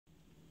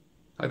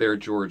Hi there,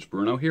 George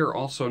Bruno here,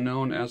 also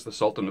known as the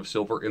Sultan of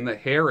Silver in the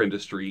hair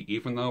industry,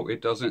 even though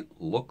it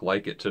doesn't look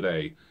like it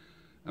today.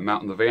 I'm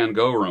out in the Van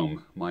Gogh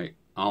room, my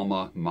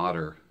alma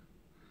mater,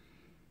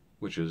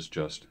 which is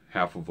just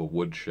half of a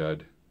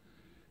woodshed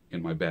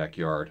in my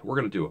backyard. We're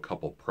going to do a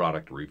couple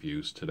product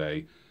reviews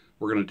today.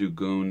 We're going to do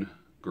Goon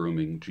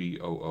Grooming,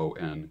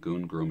 G-O-O-N,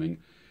 Goon Grooming,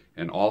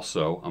 and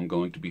also I'm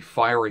going to be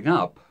firing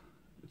up,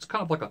 it's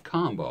kind of like a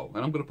combo,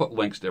 and I'm going to put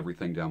links to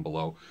everything down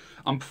below.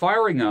 I'm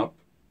firing up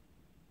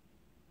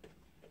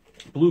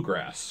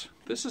Bluegrass.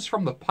 This is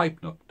from the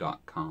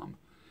pipenook.com.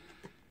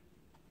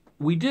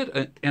 We did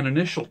an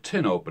initial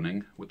tin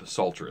opening with the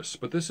Sultress,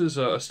 but this is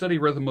a steady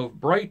rhythm of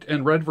bright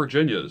and red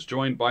Virginias,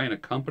 joined by an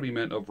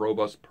accompaniment of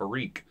robust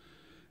Perique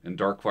and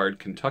dark-fired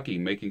Kentucky,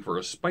 making for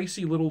a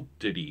spicy little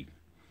ditty.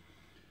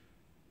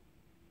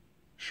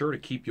 Sure to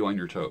keep you on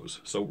your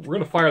toes. So we're going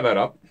to fire that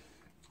up.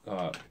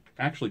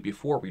 Actually,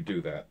 before we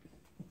do that,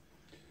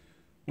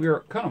 we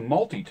are kind of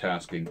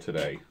multitasking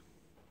today.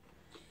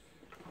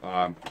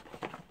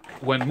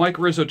 When Mike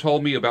Rizzo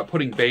told me about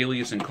putting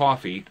Baileys in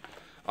coffee,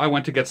 I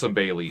went to get some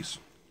Baileys.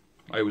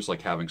 I always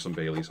like having some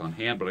Baileys on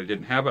hand, but I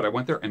didn't have it. I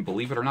went there, and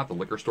believe it or not, the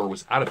liquor store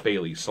was out of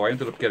Baileys. So I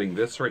ended up getting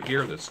this right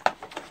here, this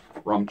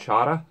rum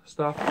chata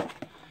stuff.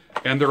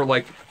 And they're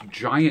like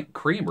giant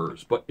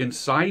creamers, but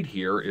inside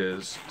here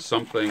is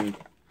something,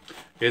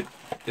 it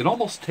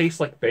almost tastes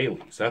like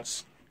Baileys.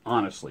 That's,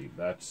 honestly,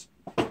 that's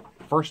the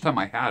first time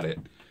I had it,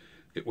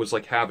 it was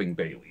like having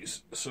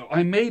Baileys. So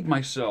I made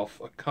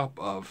myself a cup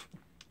of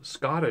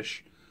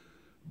Scottish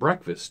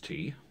breakfast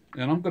tea,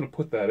 and I'm going to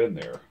put that in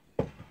there.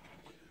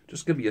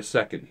 Just give me a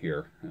second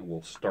here, and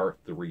we'll start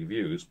the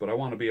reviews, but I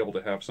want to be able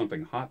to have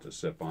something hot to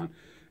sip on.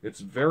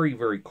 It's very,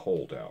 very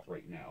cold out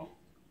right now.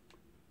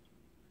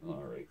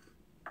 All right.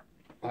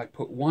 I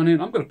put one in.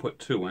 I'm going to put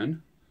two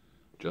in,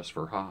 just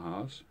for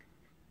ha-has.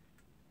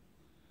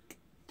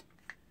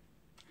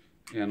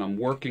 And I'm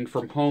working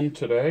from home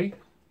today,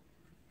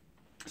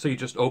 so you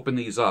just open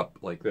these up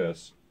like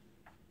this,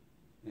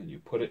 and you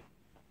put it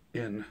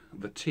in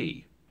the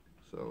tea.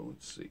 So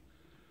let's see.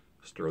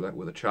 Stir that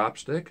with a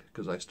chopstick,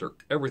 because I stir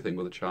everything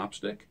with a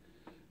chopstick.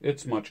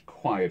 It's much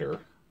quieter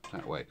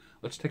that way.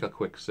 Let's take a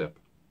quick sip.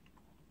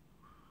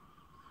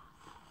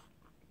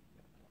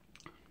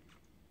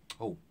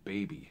 Oh,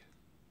 baby.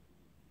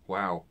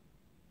 Wow.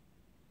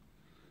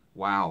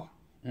 Wow.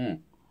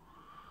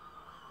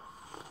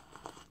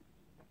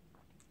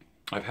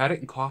 I've had it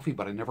in coffee,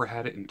 but I never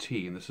had it in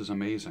tea, and this is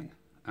amazing.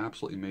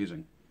 Absolutely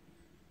amazing.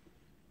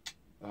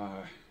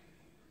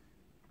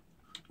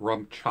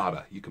 Rum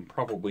chata. You can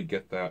probably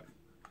get that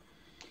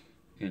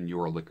in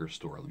your liquor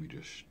store. Let me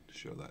just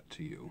show that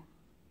to you.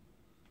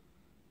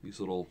 These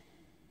little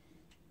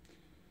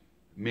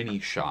mini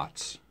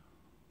shots.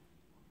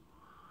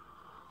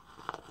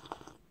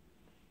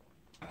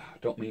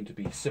 Don't mean to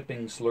be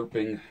sipping,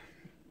 slurping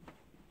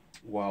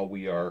while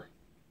we are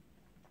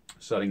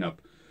setting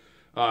up.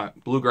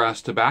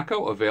 Bluegrass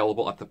tobacco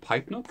available at the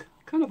Pipe Nook.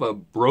 Kind of a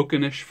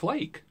brokenish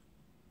flake.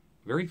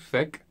 Very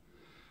thick.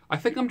 I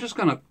think I'm just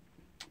going to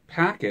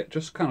pack it,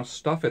 just kind of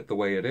stuff it the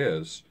way it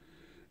is,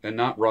 and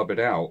not rub it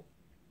out.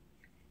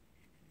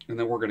 And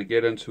then we're going to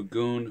get into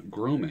Goon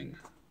Grooming.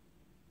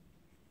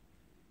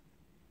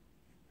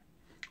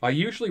 I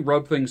usually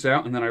rub things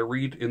out, and then I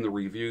read in the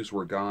reviews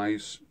where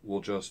guys will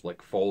just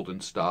like fold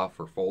and stuff,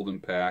 or fold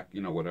and pack,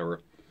 you know,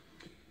 whatever.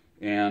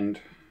 And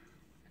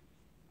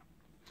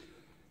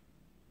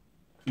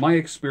my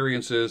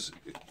experience is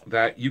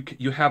that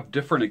you have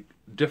different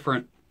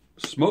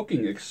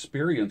smoking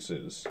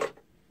experiences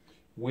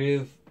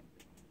with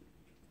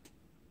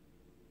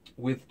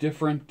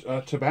different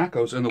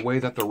tobaccos and the way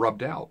that they're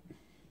rubbed out.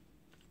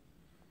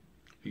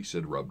 He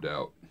said rubbed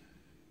out.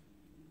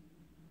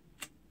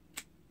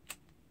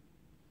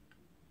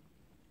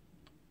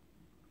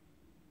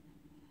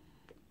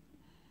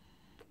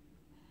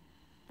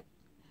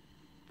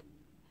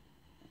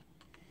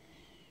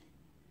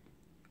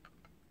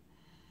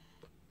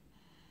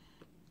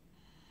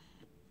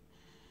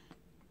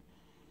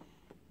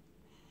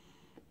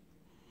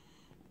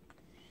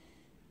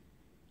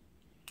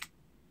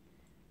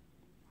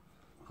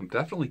 I'm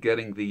definitely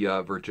getting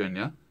the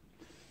Virginia.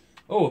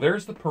 Oh,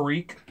 there's the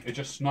Perique. It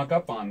just snuck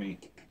up on me.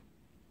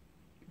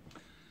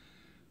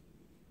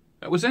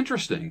 That was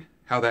interesting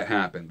how that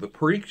happened. The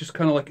Perique just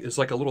kind of like is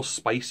like a little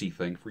spicy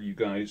thing for you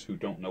guys who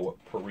don't know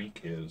what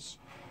Perique is.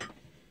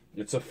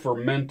 It's a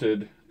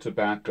fermented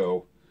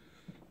tobacco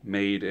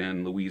made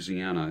in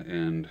Louisiana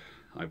and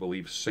I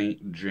believe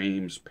St.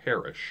 James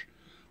Parish,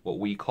 what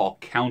we call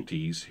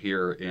counties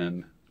here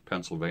in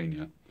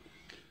Pennsylvania.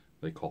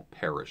 They call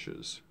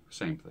parishes.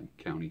 Same thing,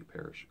 county,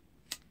 parish.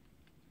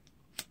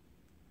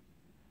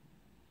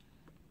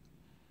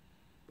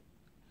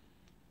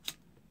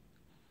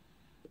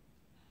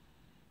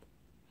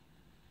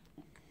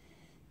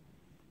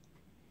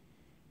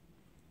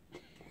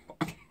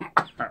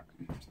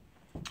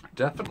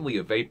 Definitely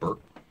a vapor.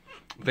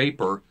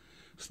 Vapor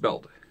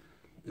spelled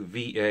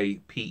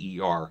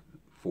V-A-P-E-R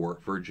for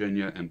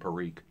Virginia and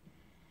Perique.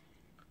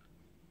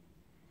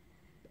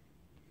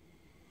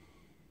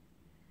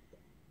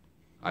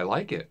 I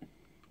like it.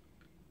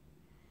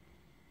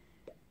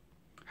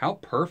 How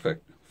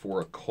perfect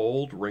for a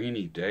cold,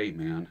 rainy day,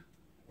 man.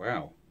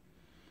 Wow.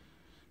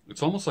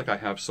 It's almost like I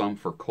have some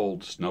for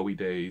cold, snowy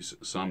days,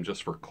 some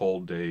just for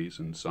cold days,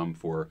 and some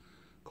for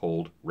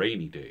cold,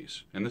 rainy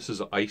days. And this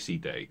is an icy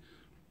day.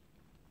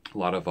 A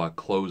lot of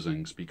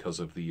closings because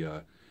of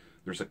the...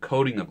 there's a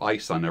coating of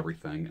ice on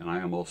everything, and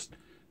I almost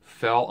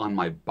fell on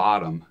my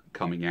bottom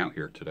coming out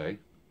here today.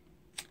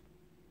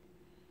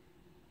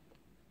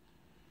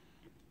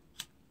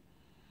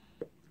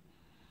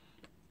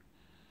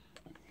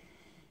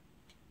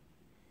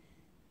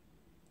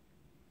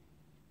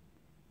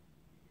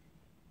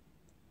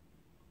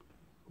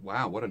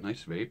 Wow, what a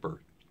nice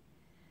vapor.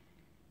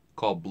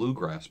 Called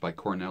Bluegrass by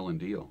Cornell and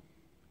Deal.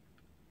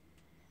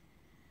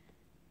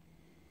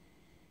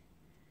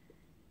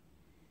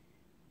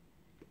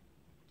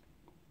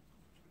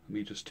 Let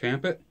me just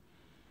tamp it.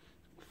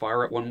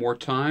 Fire it one more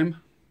time.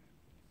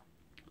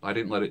 I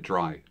didn't let it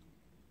dry.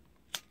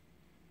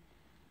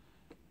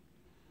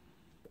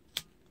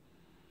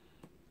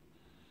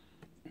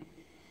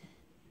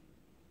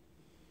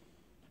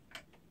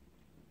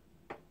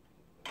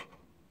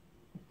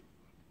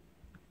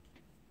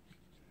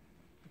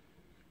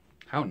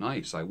 How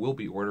nice. I will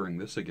be ordering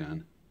this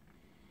again.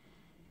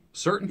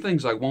 Certain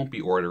things I won't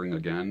be ordering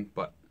again,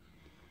 but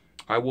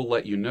I will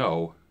let you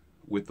know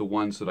with the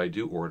ones that I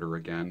do order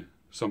again,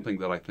 something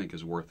that I think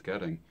is worth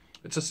getting.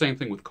 It's the same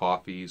thing with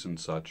coffees and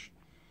such.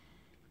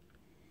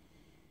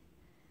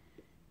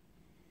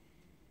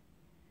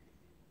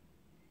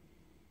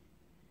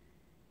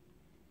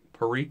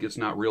 Perique is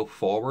not real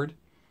forward.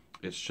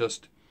 It's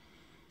just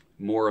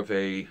more of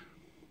a,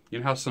 you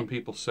know how some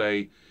people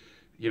say,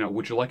 you know,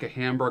 would you like a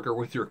hamburger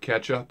with your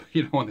ketchup?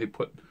 You know, when they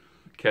put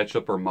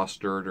ketchup or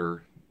mustard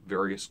or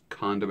various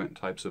condiment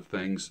types of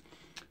things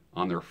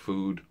on their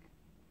food.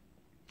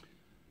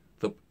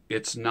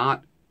 This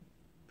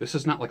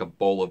is not like a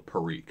bowl of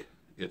Perique.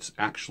 It's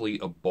actually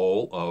a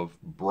bowl of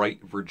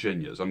bright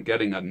Virginias. I'm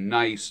getting a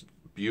nice,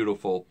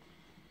 beautiful,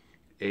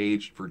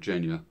 aged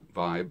Virginia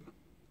vibe.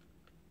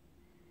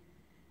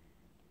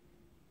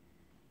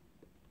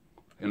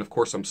 And of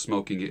course I'm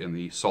smoking it in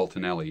the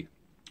Saltinelli,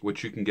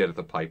 which you can get at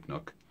the Pipe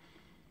Nook.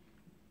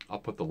 I'll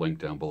put the link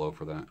down below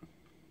for that.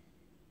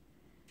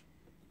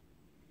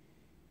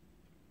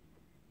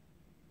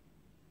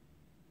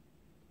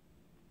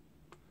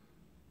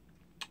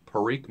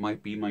 Perique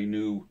might be my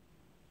new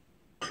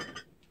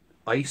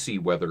icy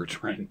weather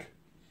drink.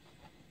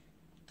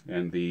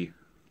 And the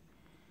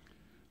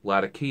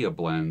Latakia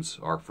blends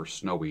are for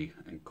snowy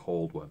and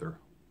cold weather.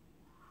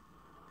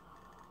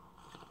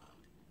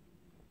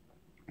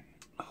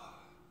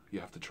 You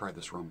have to try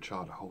this rum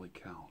chata, holy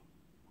cow.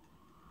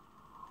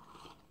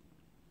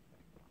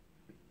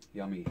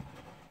 Yummy.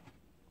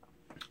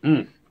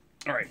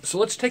 Alright, so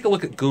let's take a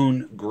look at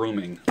Goon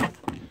Grooming.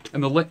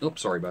 And the link,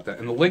 oops, sorry about that.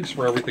 And the links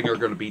for everything are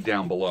going to be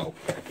down below.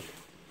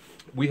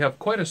 We have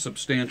quite a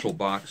substantial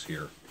box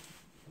here.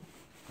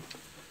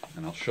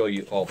 And I'll show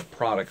you all the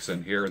products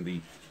in here, and the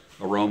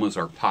aromas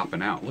are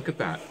popping out. Look at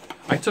that.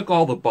 I took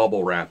all the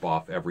bubble wrap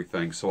off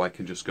everything so I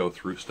can just go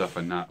through stuff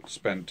and not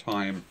spend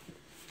time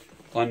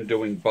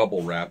undoing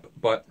bubble wrap.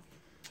 But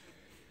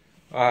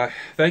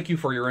thank you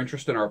for your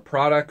interest in our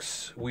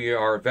products. We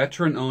are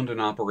veteran owned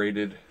and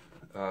operated,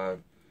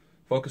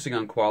 focusing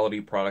on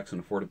quality products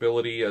and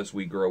affordability. As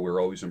we grow,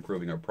 we're always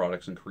improving our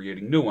products and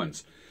creating new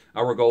ones.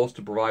 Our goal is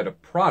to provide a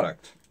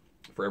product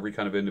for every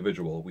kind of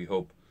individual. We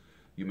hope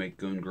you make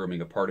Goon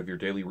Grooming a part of your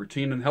daily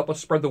routine and help us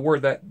spread the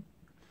word that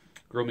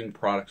grooming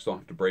products don't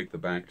have to break the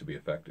bank to be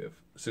effective.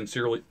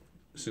 Sincerely,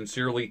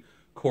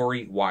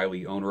 Corey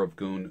Wiley, owner of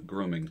Goon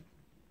Grooming.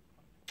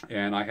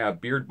 And I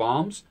have beard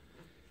balms,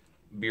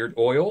 beard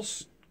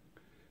oils,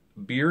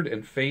 beard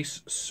and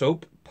face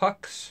soap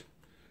pucks,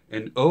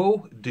 and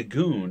Eau de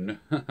Goon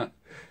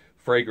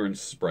fragrance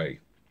spray.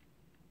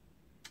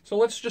 So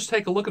let's just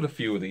take a look at a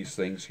few of these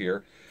things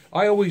here.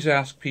 I always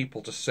ask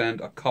people to send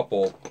a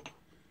couple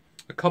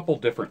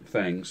different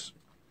things.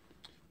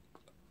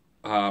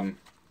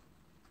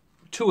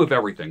 Two of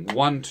everything.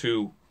 One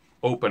to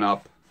open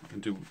up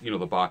and do, you know,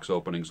 the box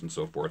openings and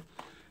so forth.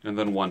 And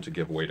then one to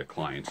give away to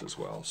clients as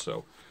well.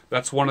 So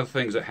that's one of the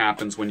things that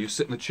happens when you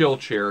sit in the chill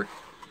chair.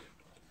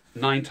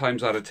 9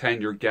 times out of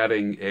 10, you're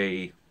getting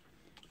a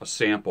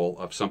sample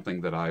of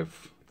something that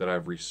I've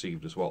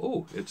received as well.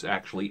 Oh, it's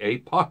actually a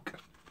puck.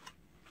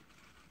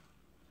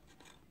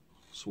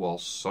 Swell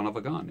son of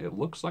a gun. It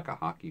looks like a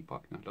hockey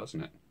puck now,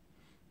 doesn't it?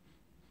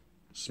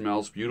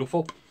 Smells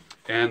beautiful.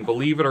 And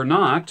believe it or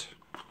not,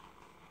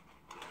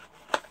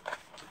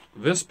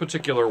 this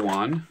particular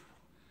one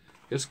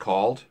is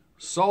called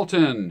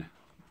Sultan.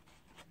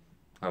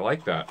 I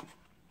like that.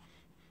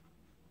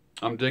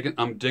 I'm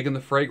digging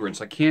the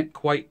fragrance. I can't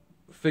quite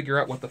figure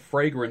out what the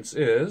fragrance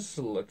is.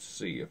 Let's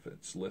see if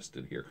it's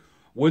listed here.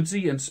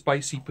 Woodsy and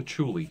spicy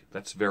patchouli.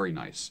 That's very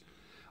nice.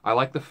 I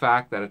like the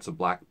fact that it's a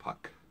black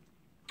puck.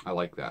 I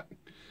like that,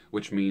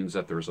 which means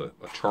that there's a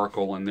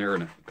charcoal in there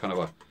and a kind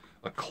of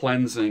a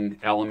cleansing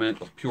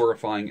element, a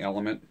purifying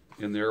element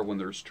in there when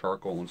there's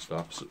charcoal and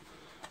stuff.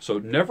 So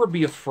never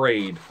be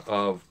afraid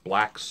of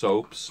black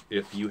soaps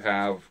if you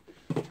have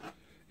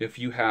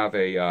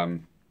a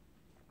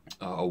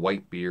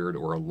white beard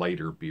or a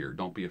lighter beard.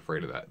 Don't be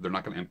afraid of that. They're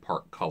not going to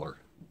impart color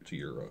to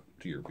your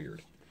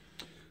beard.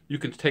 You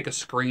can take a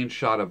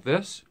screenshot of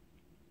this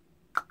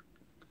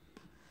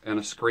and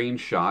a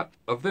screenshot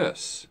of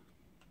this.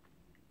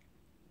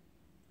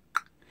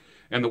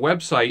 And the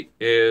website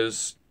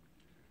is,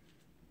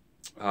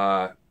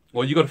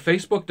 well, you go to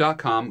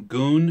facebook.com,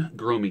 Goon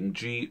Grooming,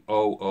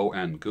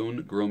 G-O-O-N,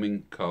 Goon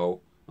Grooming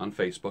Co. on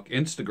Facebook.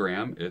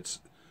 Instagram, it's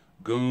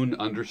Goon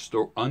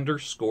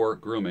underscore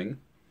grooming.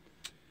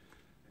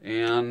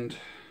 And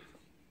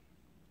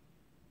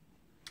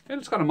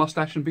it's got a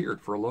mustache and beard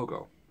for a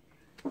logo.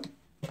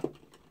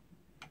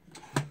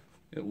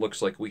 It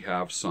looks like we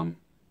have some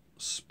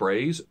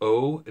sprays.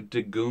 Eau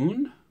de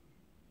Goon.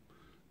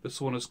 This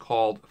one is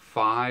called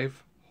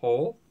 5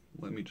 Hole.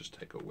 Let me just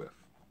take a whiff.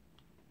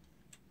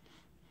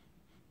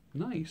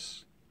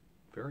 Nice.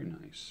 Very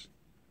nice.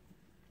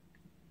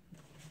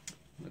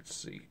 Let's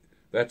see.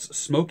 That's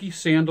smoky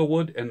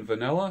sandalwood and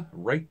vanilla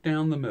right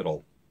down the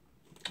middle.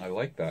 I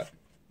like that.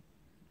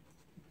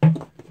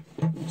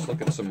 Let's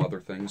look at some other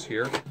things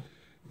here.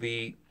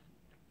 The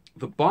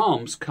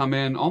balms come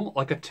in almost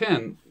like a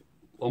tin,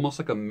 almost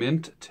like a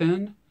mint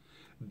tin.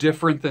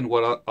 Different than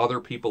what other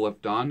people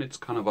have done. It's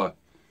kind of a,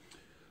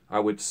 I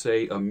would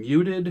say, a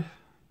muted,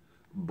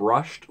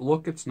 brushed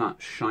look. It's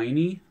not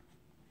shiny.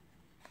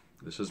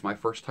 This is my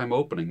first time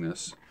opening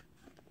this.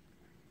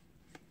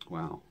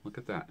 Wow, look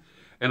at that.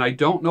 And I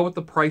don't know what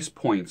the price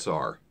points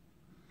are.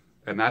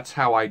 And that's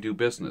how I do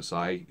business.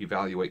 I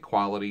evaluate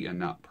quality and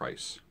not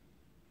price.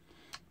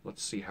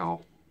 Let's see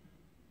how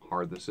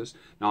hard this is.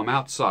 Now I'm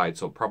outside,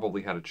 so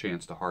probably had a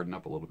chance to harden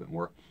up a little bit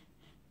more.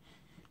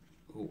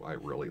 Ooh, I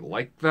really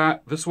like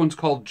that. This one's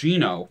called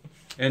Gino.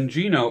 And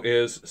Gino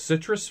is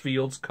citrus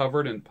fields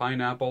covered in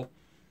pineapple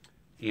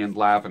and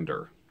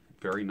lavender.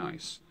 Very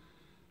nice.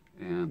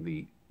 And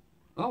the,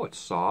 oh, it's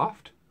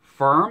soft.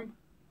 Firm,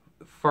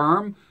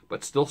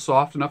 but still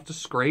soft enough to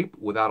scrape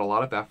without a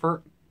lot of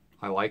effort.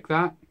 I like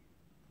that.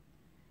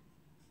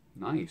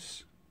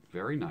 Nice.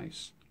 Very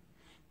nice.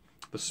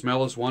 The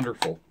smell is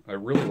wonderful. I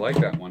really like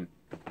that one.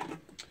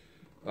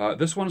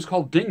 This one is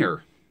called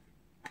Dinger.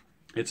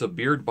 It's a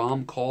beard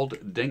balm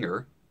called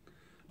Dinger.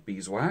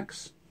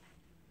 Beeswax.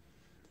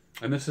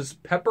 And this is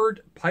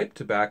peppered pipe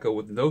tobacco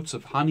with notes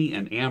of honey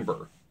and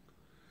amber.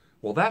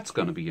 Well, that's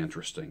going to be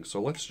interesting.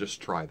 So let's just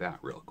try that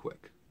real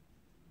quick.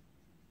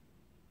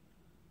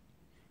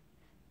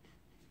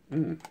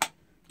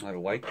 I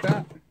like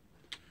that.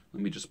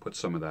 Let me just put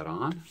some of that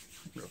on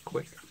real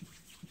quick.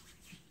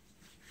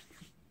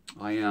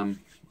 I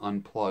am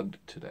unplugged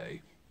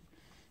today,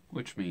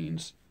 which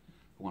means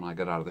when I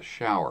got out of the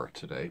shower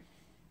today,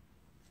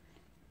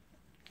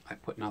 I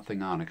put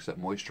nothing on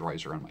except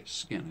moisturizer on my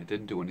skin. I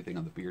didn't do anything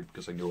on the beard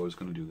because I knew I was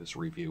going to do this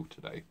review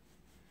today.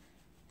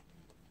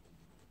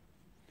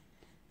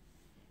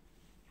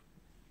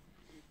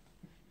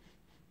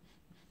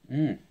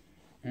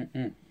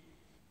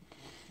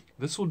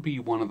 This would be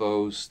one of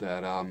those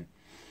that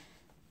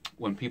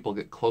when people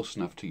get close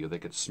enough to you, they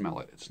could smell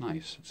it. It's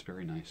nice. It's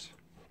very nice.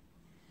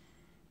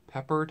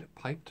 Peppered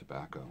pipe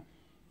tobacco.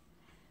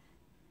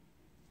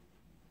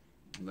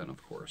 And then,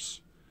 of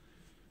course,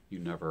 you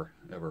never,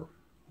 ever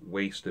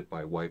waste it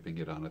by wiping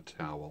it on a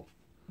towel.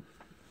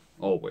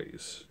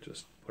 Always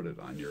just put it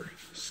on your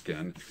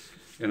skin.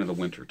 And in the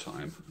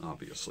wintertime,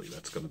 obviously,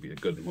 that's going to be a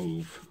good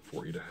move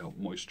for you to help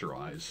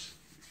moisturize.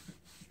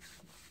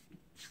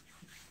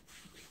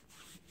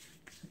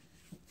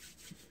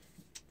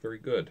 Very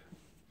good.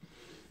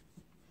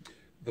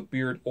 The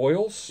beard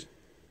oils.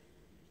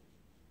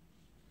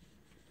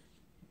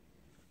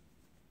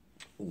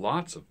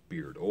 Lots of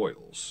beard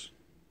oils.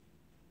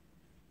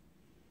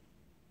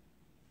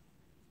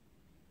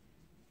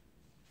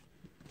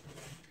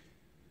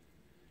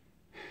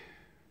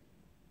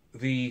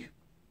 The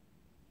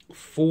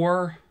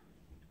 4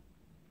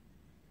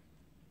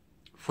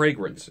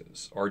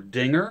 fragrances are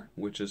Dinger,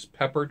 which is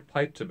peppered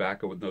pipe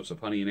tobacco with notes of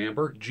honey and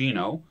amber.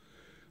 Gino,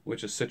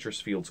 which is citrus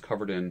fields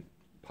covered in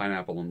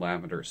pineapple and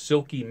lavender.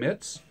 Silky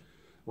Mitts,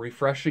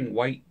 refreshing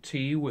white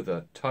tea with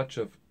a touch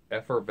of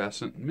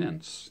effervescent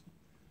mints.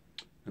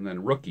 And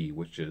then Rookie,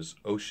 which is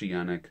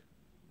oceanic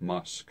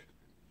musk.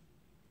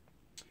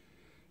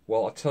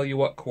 Well, I'll tell you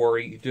what,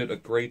 Corey, you did a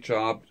great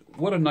job.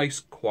 What a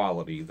nice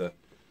quality.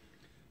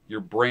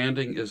 Your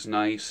branding is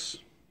nice.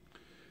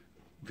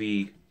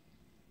 The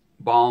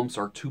balms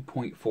are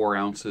 2.4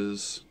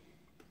 ounces.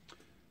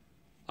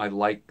 I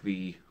like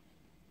the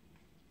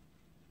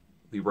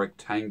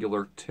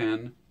rectangular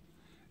tin,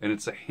 and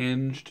it's a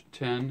hinged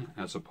tin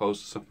as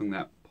opposed to something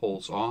that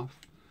pulls off.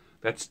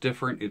 That's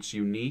different. It's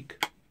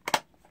unique.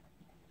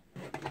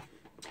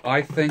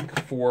 I think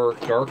for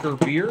darker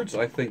beards,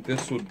 I think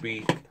this would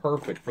be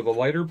perfect. For the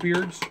lighter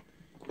beards,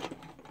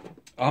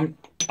 I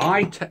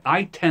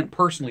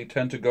personally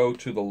tend to go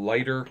to the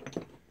lighter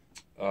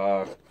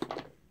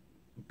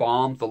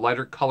balm, the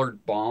lighter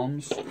colored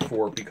balms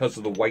because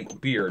of the white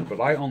beard,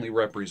 but I only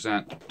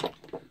represent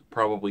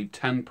probably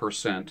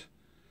 10%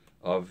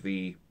 of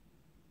the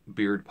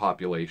beard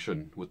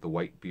population with the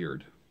white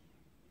beard.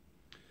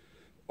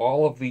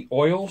 All of the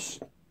oils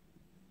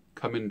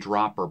come in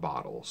dropper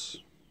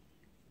bottles.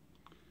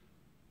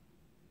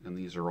 And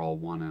these are all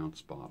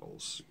 1-ounce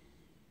bottles.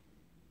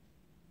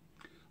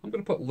 I'm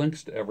going to put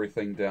links to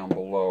everything down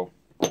below.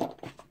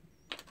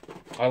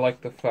 I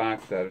like the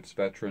fact that it's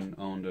veteran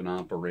owned and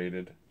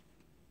operated.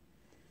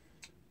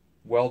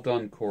 Well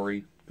done,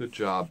 Corey. Good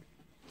job.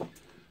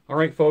 All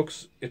right,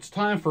 folks, it's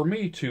time for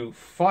me to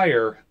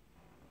fire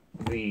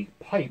the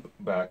pipe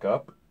back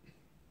up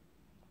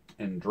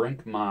and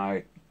drink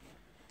my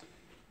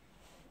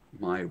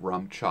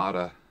rum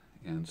chata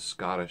and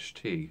Scottish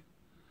tea.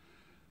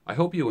 I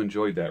hope you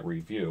enjoyed that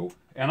review,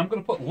 and I'm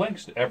going to put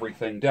links to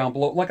everything down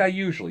below, like I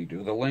usually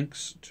do. The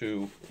links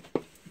to...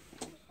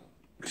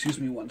 Excuse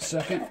me one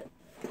second.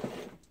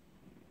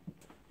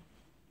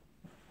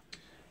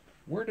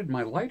 Where did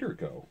my lighter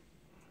go?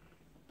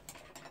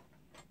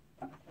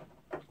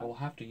 I'll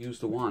have to use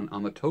the one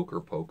on the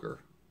toker poker.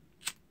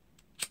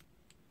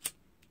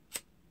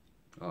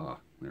 Ah,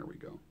 there we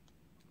go.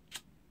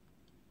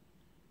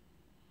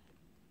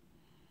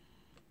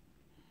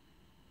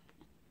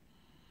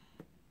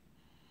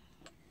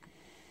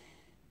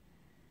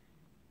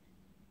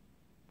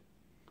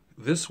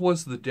 This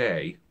was the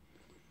day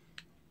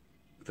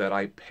that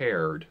I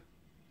paired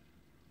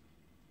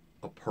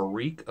a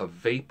Perique, a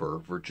Vapor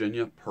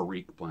Virginia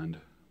Perique blend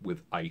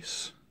with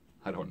ice.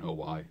 I don't know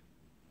why.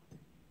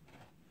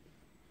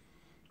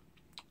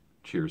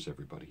 Cheers,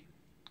 everybody.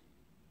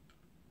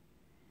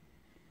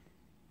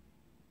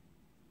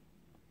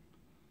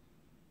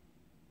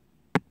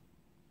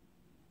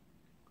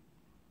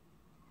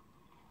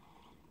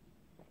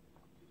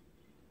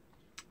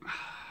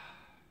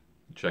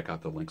 Check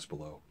out the links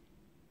below.